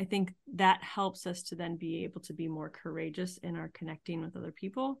 I think that helps us to then be able to be more courageous in our connecting with other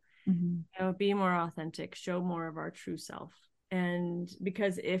people, be more authentic, show more of our true self. And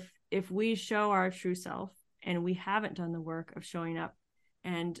because if we show our true self and we haven't done the work of showing up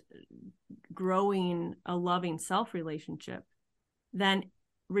and growing a loving self relationship, then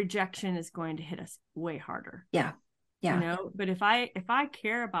rejection is going to hit us way harder. Yeah. But if I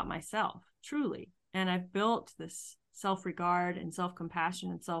care about myself truly, and I've built this self-regard and self-compassion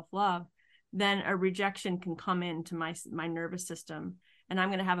and self-love, then a rejection can come into my nervous system, and I'm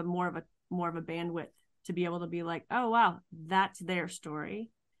going to have a more of a bandwidth to be able to be like, oh wow, that's their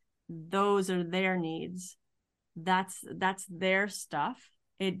story, those are their needs, that's their stuff.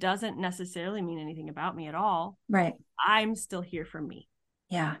 It doesn't necessarily mean anything about me at all. Right. I'm still here for me.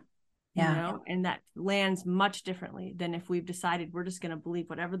 Yeah. And that lands much differently than if we've decided we're just going to believe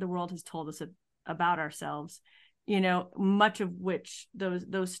whatever the world has told us about ourselves, much of which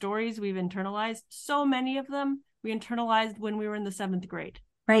those stories we've internalized, so many of them we internalized when we were in the 7th grade.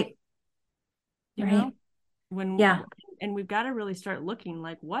 Right. And we've got to really start looking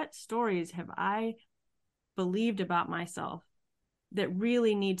like, what stories have I believed about myself that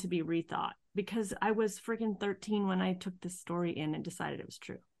really need to be rethought, because I was freaking 13 when I took this story in and decided it was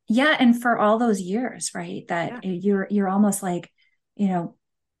true. Yeah. And for all those years, right, that you're almost like,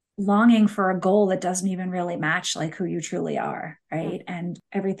 longing for a goal that doesn't even really match like who you truly are. Right. And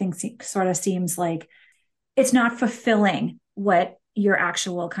everything sort of seems like it's not fulfilling what your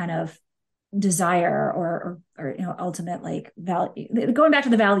actual kind of desire or ultimate like value, going back to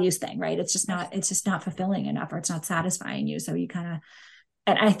the values thing, right? It's just not fulfilling enough, or it's not satisfying you. So you kind of,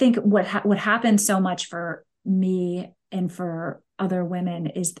 and I think what happens so much for me and for other women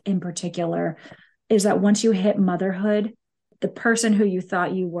is in particular is that once you hit motherhood, the person who you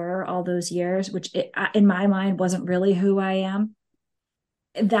thought you were all those years, which in my mind wasn't really who I am,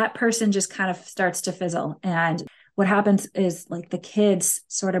 that person just kind of starts to fizzle. And what happens is like the kids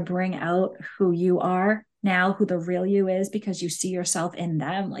sort of bring out who you are now, who the real you is, because you see yourself in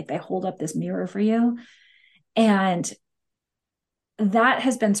them. Like they hold up this mirror for you. And that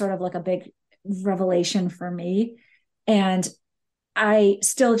has been sort of like a big revelation for me. And I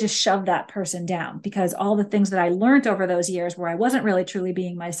still just shove that person down because all the things that I learned over those years where I wasn't really truly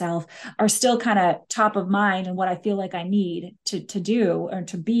being myself are still kind of top of mind and what I feel like I need to do or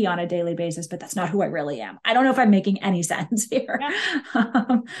to be on a daily basis, but that's not who I really am. I don't know if I'm making any sense here. Yeah.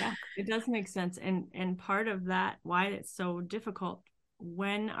 Yeah, it does make sense. And part of that, why it's so difficult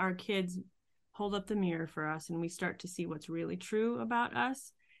when our kids hold up the mirror for us and we start to see what's really true about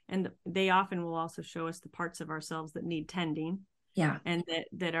us. And they often will also show us the parts of ourselves that need tending. Yeah. And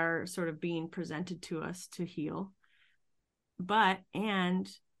that are sort of being presented to us to heal. And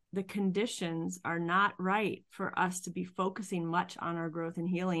the conditions are not right for us to be focusing much on our growth and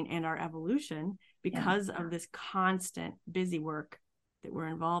healing and our evolution because of this constant busy work that we're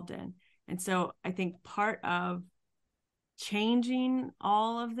involved in. And so I think part of changing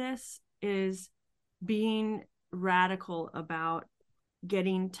all of this is being radical about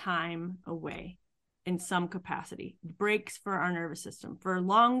getting time away in some capacity, breaks for our nervous system for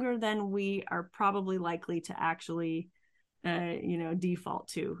longer than we are probably likely to actually default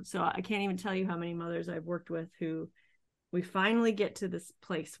to. So I can't even tell you how many mothers I've worked with who we finally get to this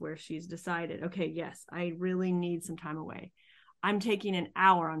place where she's decided, okay, yes, I really need some time away. I'm taking an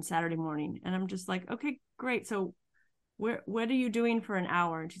hour on Saturday morning. And I'm just like, okay, great. So what are you doing for an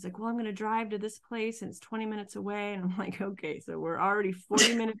hour? And she's like, well, I'm going to drive to this place and it's 20 minutes away. And I'm like, okay, so we're already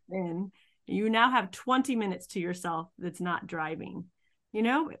 40 minutes in. You now have 20 minutes to yourself that's not driving.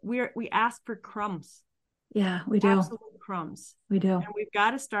 We ask for crumbs. Yeah, we do. Absolute crumbs. We do. And we've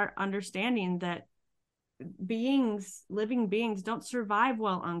got to start understanding that living beings don't survive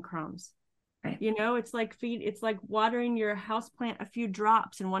well on crumbs. Right. It's like watering your houseplant a few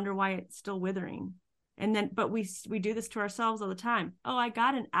drops and wonder why it's still withering. But we do this to ourselves all the time. Oh, I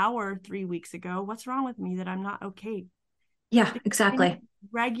got an hour 3 weeks ago. What's wrong with me that I'm not okay? Yeah, exactly.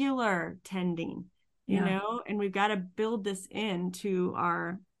 Regular tending, and we've got to build this into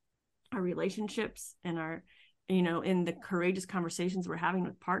our relationships and our, in the courageous conversations we're having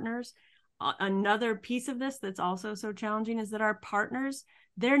with partners. Another piece of this that's also so challenging is that our partners,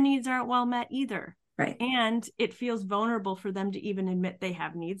 their needs aren't well met either. Right. And it feels vulnerable for them to even admit they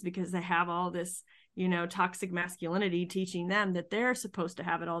have needs because they have all this, toxic masculinity teaching them that they're supposed to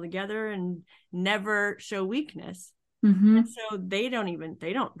have it all together and never show weakness. Mm-hmm. And so they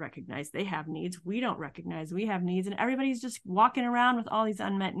don't recognize they have needs. We don't recognize we have needs. And everybody's just walking around with all these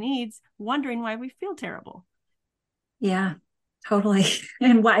unmet needs, wondering why we feel terrible. Yeah, totally.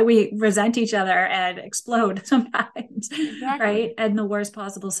 And why we resent each other and explode sometimes. Exactly. Right. And the worst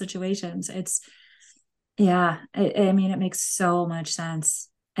possible situations. I mean, it makes so much sense.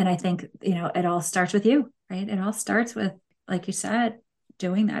 And I think, it all starts with you, right? It all starts with, like you said,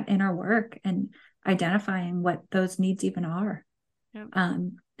 doing that inner work and identifying what those needs even are. Yep.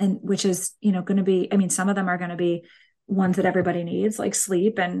 And which is, going to be, I mean, some of them are going to be ones that everybody needs, like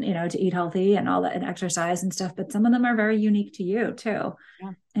sleep and, to eat healthy and all that and exercise and stuff. But some of them are very unique to you too.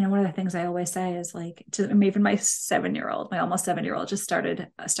 Yeah. And one of the things I always say is like, even my almost 7-year-old just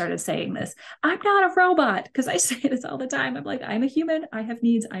started saying this, I'm not a robot. Cause I say this all the time. I'm like, I'm a human. I have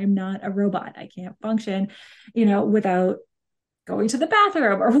needs. I am not a robot. I can't function, without going to the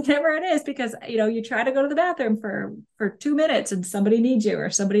bathroom or whatever it is, because, you try to go to the bathroom for 2 minutes and somebody needs you or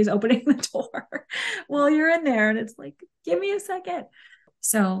somebody's opening the door while you're in there. And it's like, give me a second.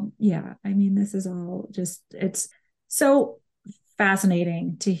 So yeah, I mean, this is all just, it's so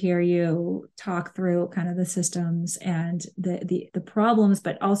fascinating to hear you talk through kind of the systems and the problems,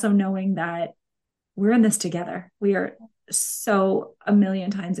 but also knowing that we're in this together. We are so a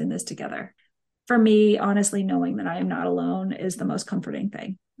million times in this together. For me, honestly, knowing that I am not alone is the most comforting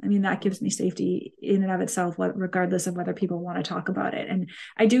thing. I mean, that gives me safety in and of itself, regardless of whether people want to talk about it. And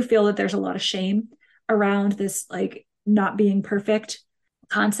I do feel that there's a lot of shame around this, like, not being perfect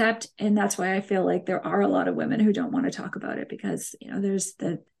concept. And that's why I feel like there are a lot of women who don't want to talk about it because,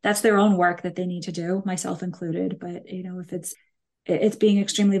 that's their own work that they need to do, myself included. But, if it's being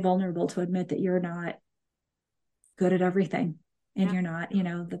extremely vulnerable to admit that you're not good at everything. And you're not,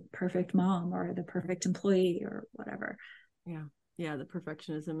 the perfect mom or the perfect employee or whatever. Yeah. Yeah. The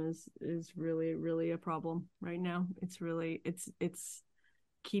perfectionism is really, really a problem right now. It's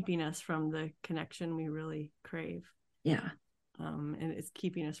keeping us from the connection we really crave. Yeah. And it's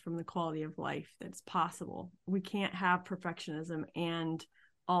keeping us from the quality of life that's possible. We can't have perfectionism and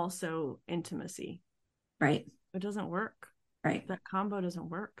also intimacy. Right. It doesn't work. Right. That combo doesn't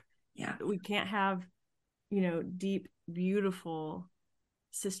work. Yeah. We can't have, deep, beautiful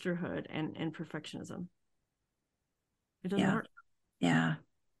sisterhood and perfectionism. It doesn't work. Yeah.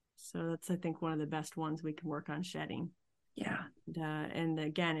 So that's, I think, one of the best ones we can work on shedding. Yeah. And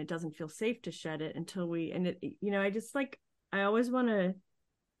again, it doesn't feel safe to shed it until I just like, I always want to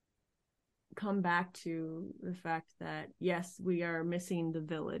come back to the fact that, yes, we are missing the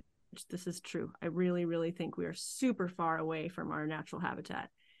village. This is true. I really, really think we are super far away from our natural habitat.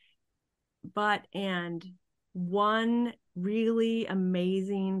 And one really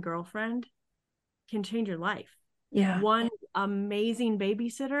amazing girlfriend can change your life. Yeah. One amazing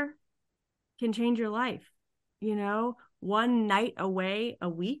babysitter can change your life. One night away a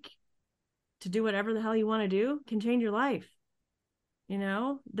week to do whatever the hell you want to do can change your life.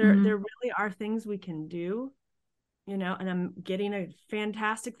 There really are things we can do, and I'm getting a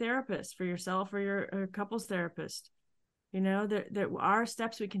fantastic therapist for yourself or your couples therapist. There are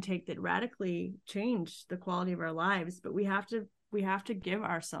steps we can take that radically change the quality of our lives, but we have to give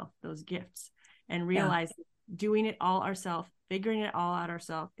ourselves those gifts and realize doing it all ourselves, figuring it all out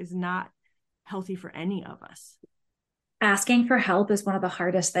ourselves is not healthy for any of us. Asking for help is one of the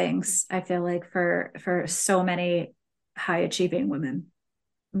hardest things, I feel like, for so many high achieving women,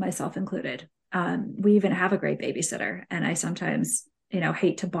 myself included. We even have a great babysitter, and I sometimes,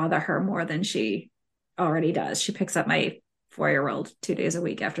 hate to bother her more than she already does. She picks up my 4-year-old 2 days a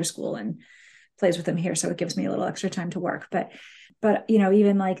week after school and plays with him here, so it gives me a little extra time to work. But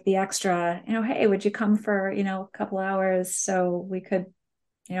even like the extra, hey, would you come for a couple hours so we could,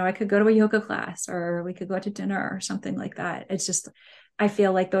 I could go to a yoga class, or we could go to dinner or something like that. It's just, I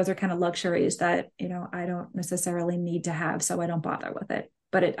feel like those are kind of luxuries that, I don't necessarily need to have, so I don't bother with it.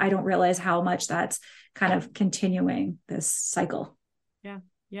 But I don't realize how much that's kind of continuing this cycle. Yeah.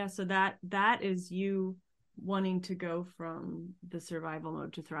 Yeah. So that is you wanting to go from the survival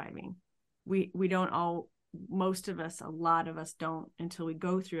mode to thriving. We don't all, most of us, a lot of us don't, until we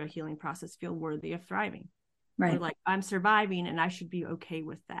go through a healing process, feel worthy of thriving. Right. We're like, I'm surviving and I should be okay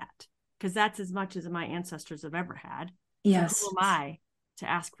with that, because that's as much as my ancestors have ever had. Yes. So who am I to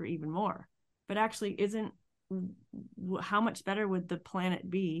ask for even more? But actually, how much better would the planet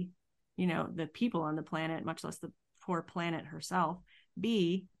be, the people on the planet, much less the poor planet herself,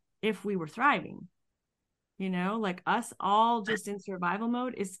 be if we were thriving? Like us all just in survival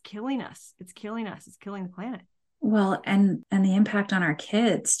mode is killing us. It's killing us. It's killing the planet. Well, and the impact on our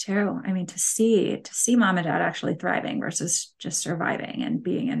kids too. I mean, to see mom and dad actually thriving versus just surviving and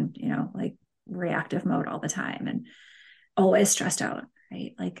being in, like reactive mode all the time and always stressed out,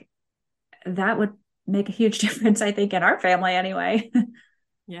 right? Like that would make a huge difference, I think, in our family anyway.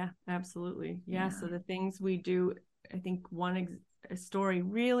 Yeah, absolutely. Yeah. So the things we do, I think a story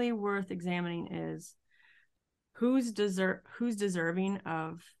really worth examining is who's deserving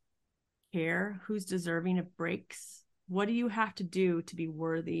of care, who's deserving of breaks. What do you have to do to be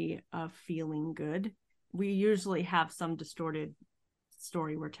worthy of feeling good? We usually have some distorted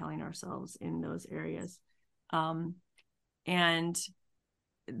story we're telling ourselves in those areas. And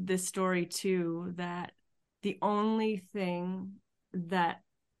this story too, that the only thing that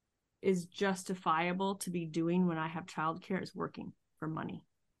is justifiable to be doing when I have childcare is working for money.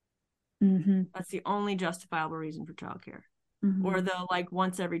 Mm-hmm. That's the only justifiable reason for childcare. Mm-hmm. Or the like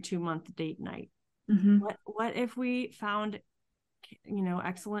once every 2-month date night. Mm-hmm. What if we found,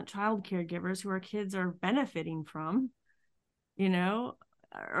 excellent child caregivers who our kids are benefiting from,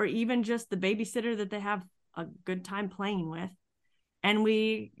 or even just the babysitter that they have a good time playing with, and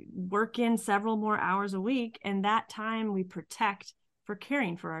we work in several more hours a week, and that time we protect for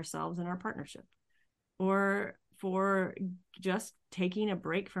caring for ourselves and our partnership, or for just taking a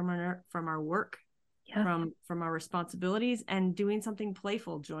break from our work, from our responsibilities, and doing something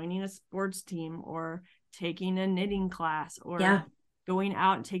playful, joining a sports team, or taking a knitting class, or going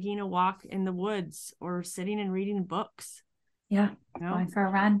out and taking a walk in the woods, or sitting and reading books. Going for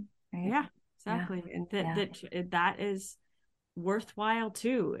a run. Right? Yeah, exactly. And that is worthwhile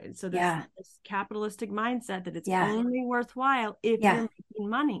too. And so this capitalistic mindset that it's only worthwhile if you're making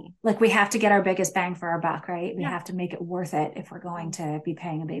money. Like we have to get our biggest bang for our buck, right? We have to make it worth it if we're going to be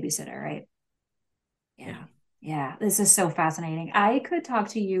paying a babysitter, right? Yeah. This is so fascinating. I could talk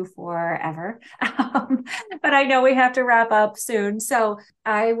to you forever, but I know we have to wrap up soon. So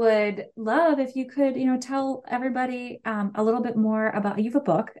I would love if you could, tell everybody a little bit more about, you have a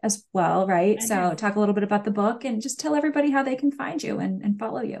book as well, right? So talk a little bit about the book and just tell everybody how they can find you and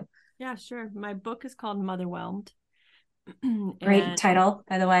follow you. Yeah, sure. My book is called Motherwhelmed. Great title,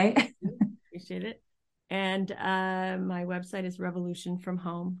 by the way. Appreciate it. And my website is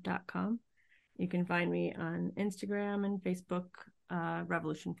revolutionfromhome.com. You can find me on Instagram and Facebook,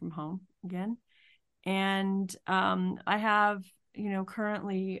 Revolution from Home again. And I have,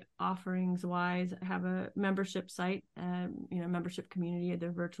 currently offerings wise, I have a membership site, membership community,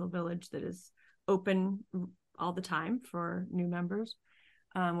 the virtual village that is open all the time for new members.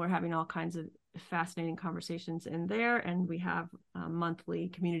 We're having all kinds of fascinating conversations in there. And we have monthly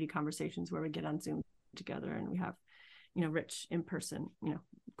community conversations where we get on Zoom together, and we have, rich in-person,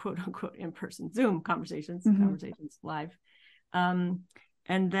 quote unquote, in-person Zoom conversations live. And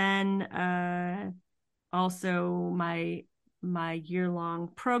then also my year-long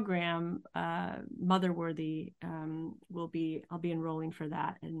program, Motherworthy, I'll be enrolling for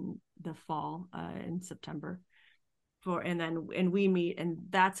that in the fall, in September. And we meet, and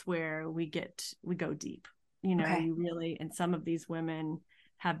that's where we go deep. You really, and some of these women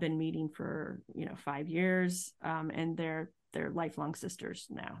have been meeting for 5 years, and they're lifelong sisters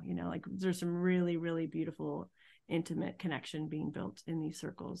now. Like there's some really, really beautiful, intimate connection being built in these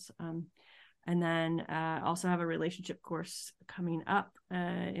circles. And then also have a relationship course coming up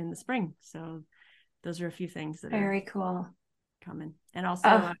in the spring. So those are a few things that very are cool coming. And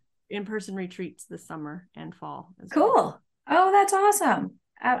also in-person retreats this summer and fall as cool. well. Oh, that's awesome.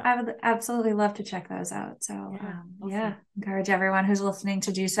 I would absolutely love to check those out. So Awesome. Encourage everyone who's listening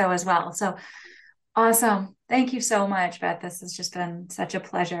to do so as well. So awesome. Thank you so much, Beth. This has just been such a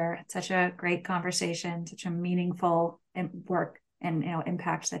pleasure. Such a great conversation, such a meaningful work and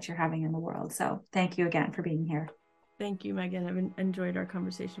impact that you're having in the world. So thank you again for being here. Thank you, Megan. I've enjoyed our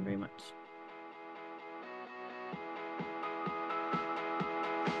conversation very much.